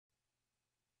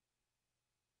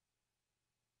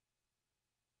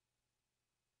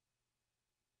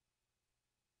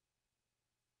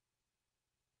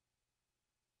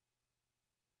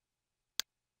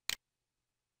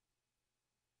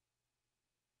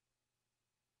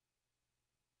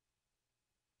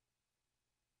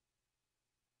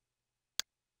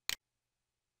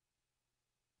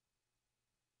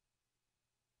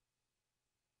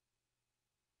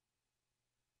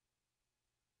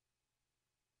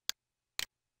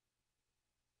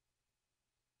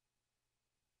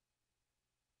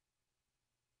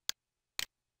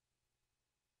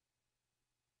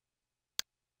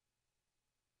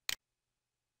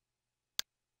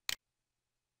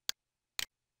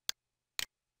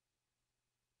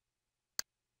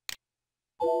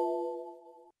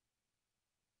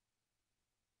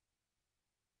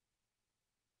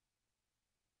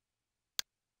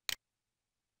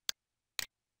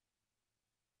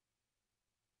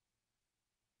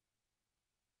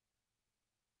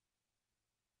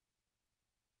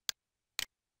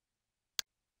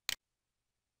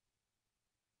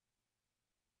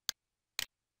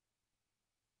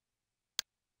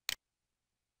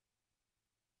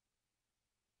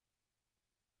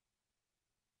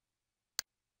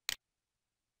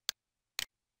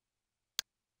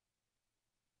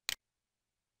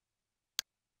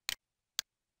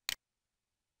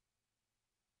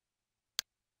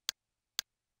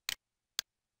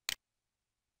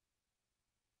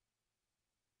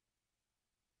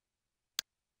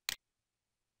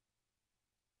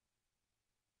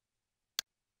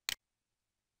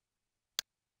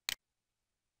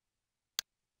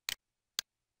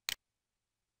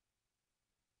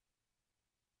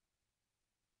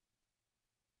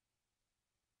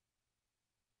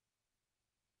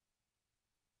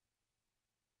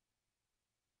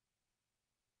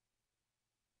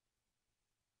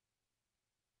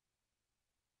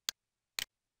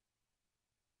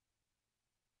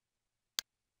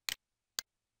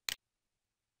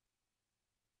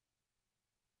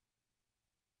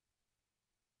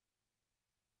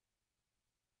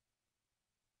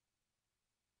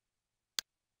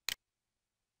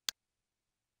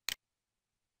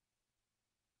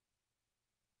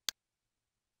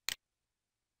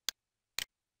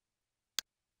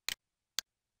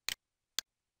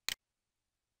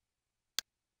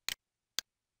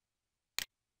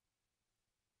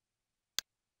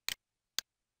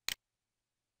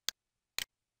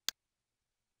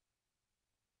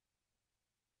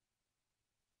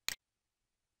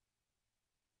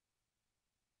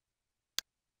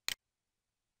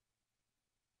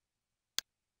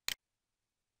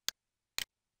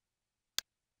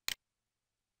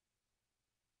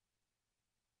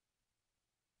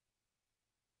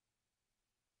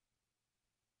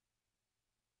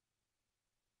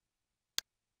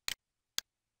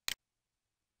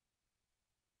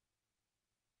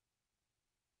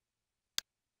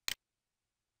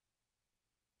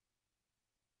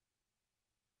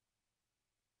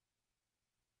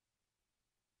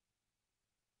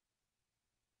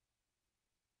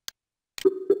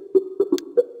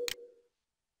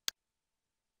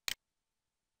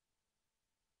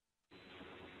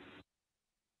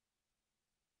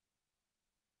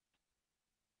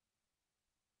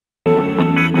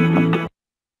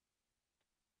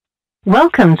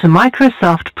Welcome to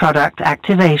Microsoft Product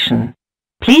Activation.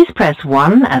 Please press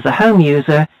 1 as a home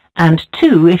user and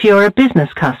 2 if you're a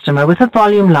business customer with a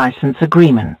volume license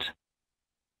agreement.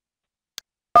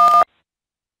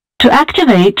 To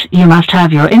activate, you must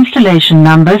have your installation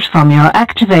numbers from your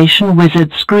Activation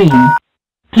Wizard screen.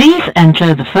 Please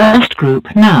enter the first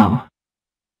group now.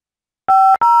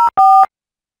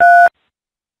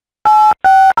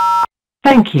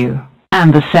 Thank you.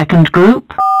 And the second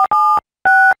group?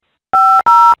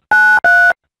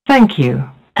 Thank you.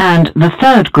 And the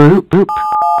third group?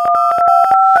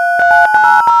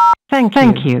 Thank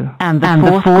you. And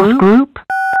the fourth group?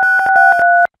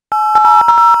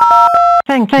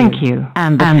 Thank you.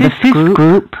 And the fifth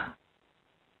group?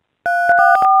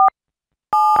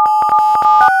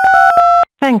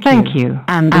 Thank you.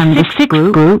 And the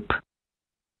sixth group?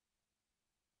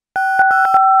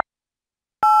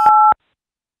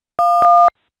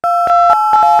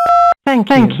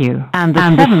 Thank you. And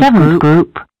the seventh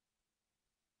group?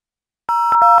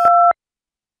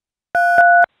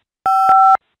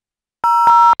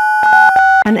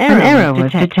 An error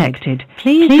was detected.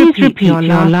 Please repeat your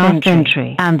last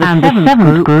entry. And the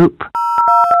seventh group?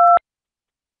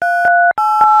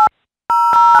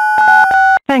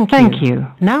 Thank you.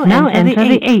 Now enter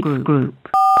the eighth group.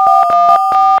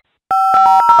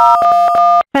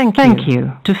 Thank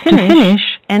you. To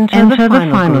finish, enter the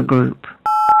final group.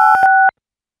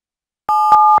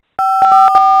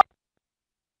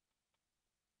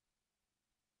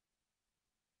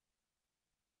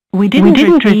 We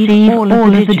didn't receive all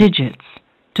of the digits.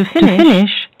 To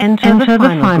finish, enter the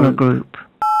final group.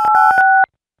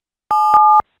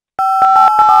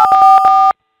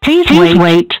 Please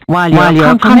wait while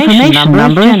your confirmation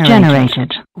number is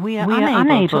generated. We are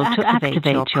unable to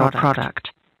activate your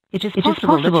product. It is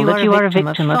possible that you are a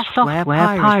victim of software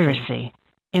piracy.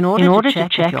 In order to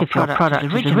check if your product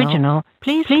is original,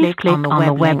 please click on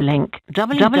the web link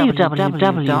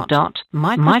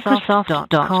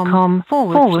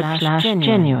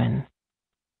www.microsoft.com/genuine.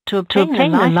 To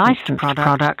obtain a licensed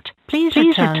product, please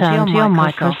return to your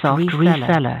Microsoft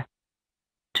reseller.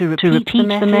 To repeat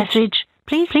the message,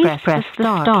 please press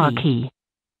the star key.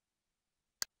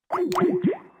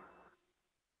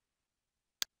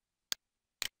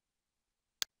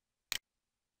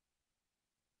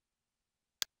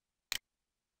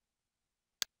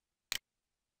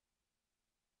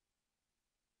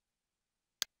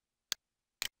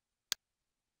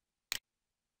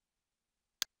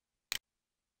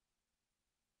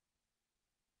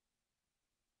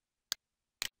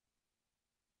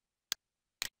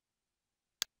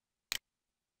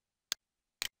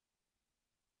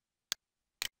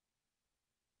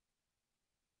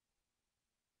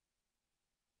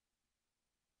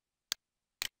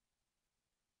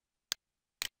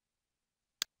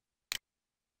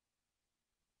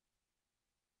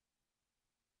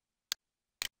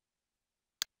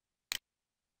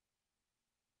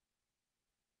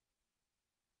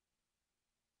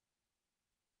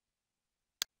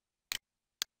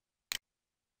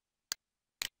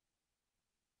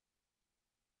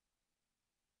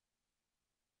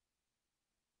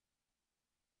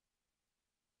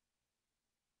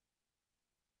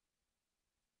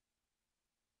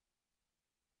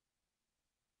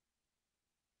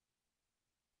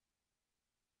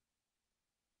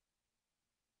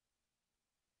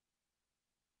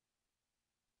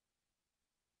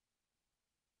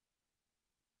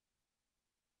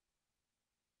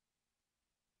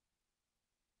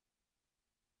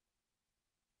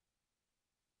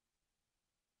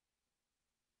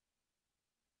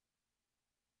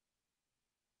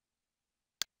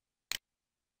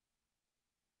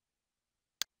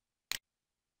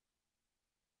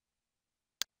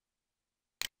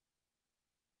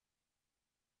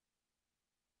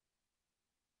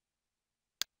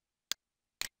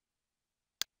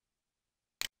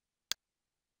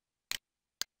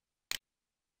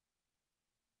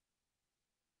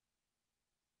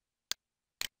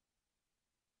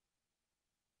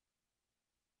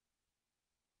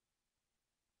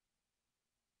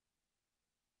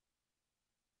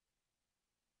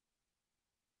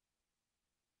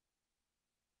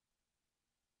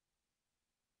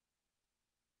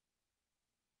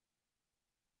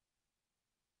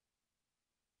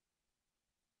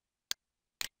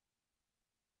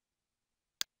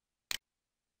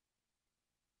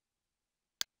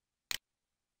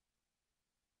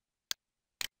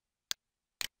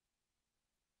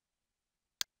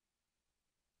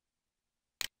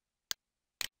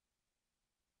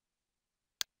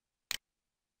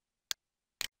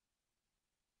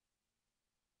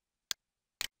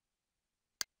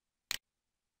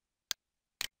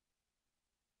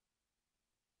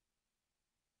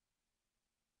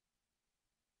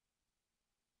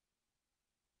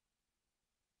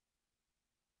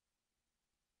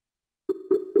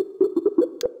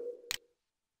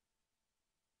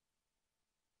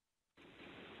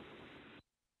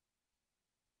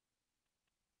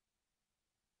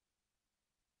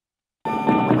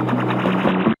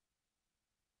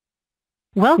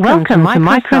 Welcome to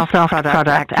Microsoft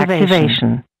Product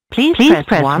Activation. Please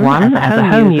press 1 as a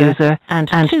home user and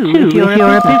 2 if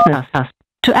you're a business customer.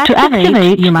 To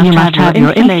activate, you must have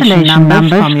your installation numbers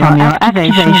from your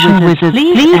activation wizard.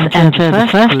 Please enter the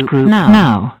first group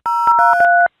now.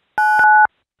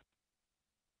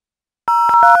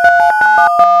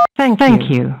 Thank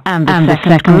you. And the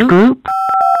second group?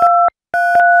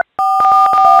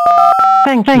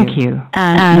 Thank you.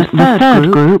 And the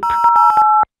third group?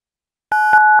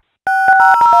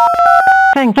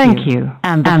 Thank you.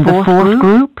 And the fourth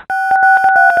group?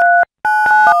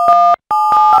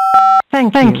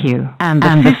 Thank you. And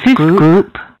the fifth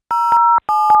group?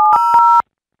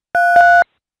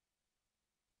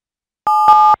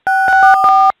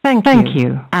 Thank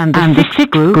you. And the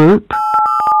sixth group?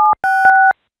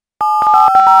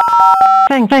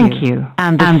 Thank you.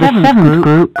 And the seventh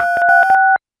group?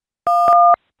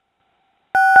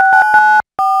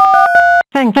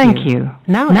 Thank you.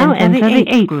 Now enter the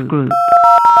eighth group.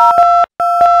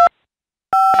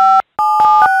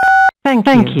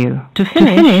 Thank you. To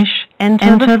finish,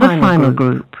 enter the final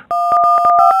group.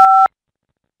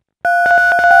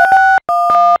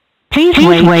 Please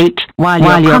wait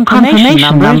while your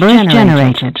confirmation number is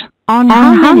generated. On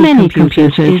how many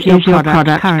computers is your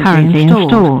product currently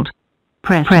installed?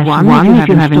 Press 1 if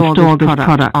you have installed this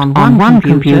product on one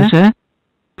computer.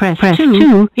 Press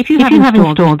 2 if you have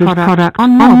installed this product on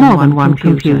more than one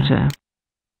computer.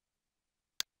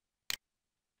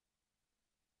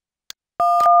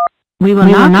 We will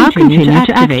now continue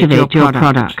to activate your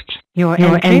product. Your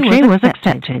entry was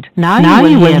accepted. Now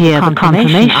you will hear the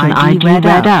confirmation ID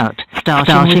read out,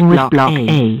 starting with block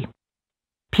A.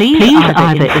 Please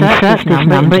either insert this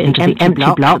number into the empty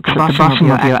blocks at the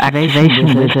bottom of your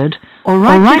activation wizard, or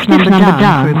write this number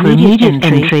down for immediate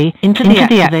entry into the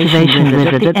activation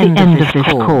wizard at the end of this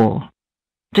call.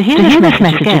 To hear this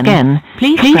message again,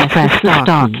 please press the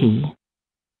star key.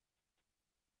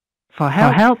 For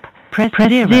help, press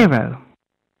 0.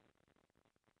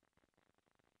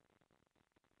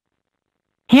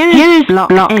 Here is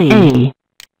block A.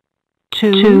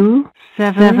 2,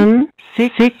 7,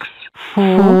 6,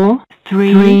 4,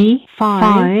 3,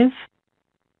 5.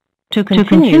 To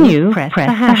continue, press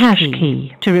the hash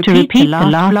key. To repeat the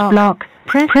last block,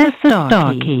 press the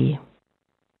star key.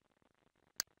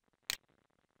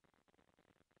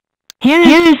 Here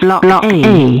is block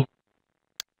A.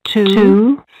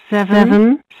 2,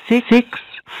 7, 6,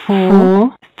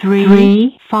 4,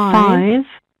 3, 5.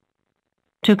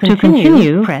 To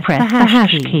continue, press the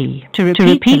hash key. To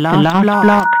repeat the last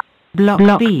block,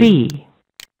 block B.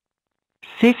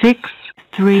 6,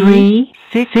 3,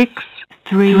 6,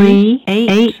 3,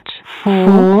 8,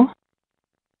 4.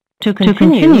 To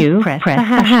continue, press the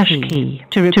hash key.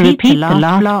 To repeat the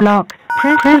last block,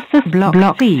 press the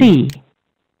block C.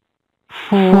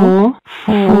 4,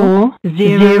 4,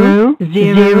 0,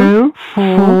 0,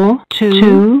 4,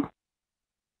 2.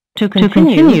 To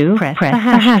continue, press the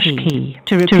hash key.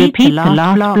 To repeat the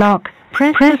last block,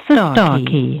 press the star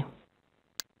key.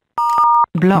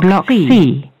 Block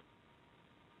C.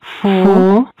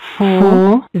 4,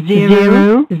 4,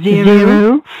 0,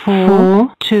 0,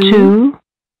 4, 2.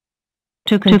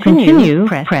 To continue,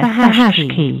 press the hash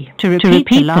key. To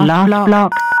repeat the last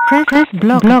block, press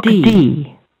block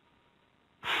D.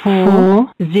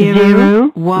 4,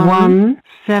 0, 1,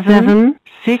 7,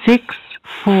 6,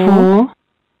 4.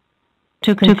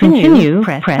 To continue,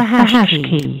 press the hash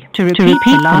key. To repeat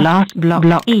the last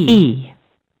block E.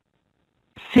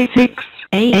 6,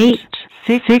 8,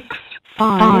 6,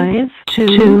 5,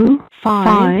 2,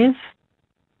 5.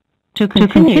 To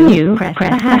continue, press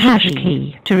the hash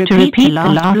key. To repeat the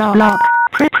last block,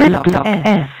 press block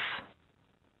F.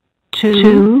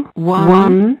 2,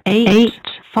 1, 8,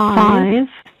 5,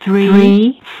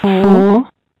 3, 4.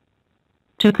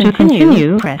 To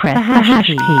continue, press the hash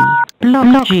key.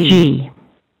 Block G.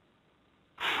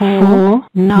 4,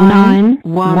 9,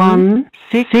 1,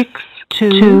 6,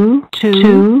 2,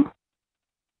 2.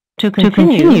 To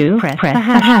continue, press the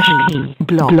hash key.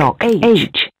 Block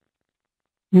H.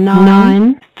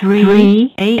 9,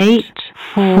 3, 8,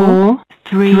 4,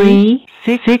 3,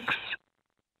 6.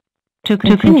 To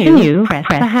continue, press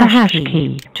the hash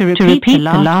key. To repeat the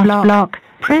last block,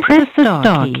 press the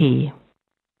star key.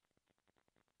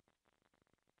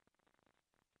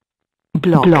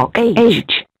 Block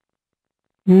H.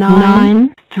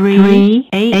 9, 3,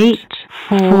 8,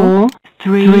 4,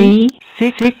 3,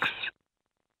 6.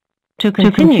 To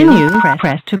continue,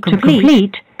 press to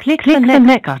complete. Click the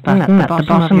next button at the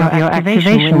bottom of your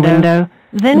activation window,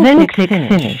 then click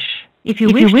Finish. If you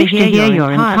wish to hear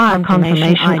your entire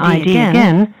confirmation ID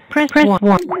again, press 1.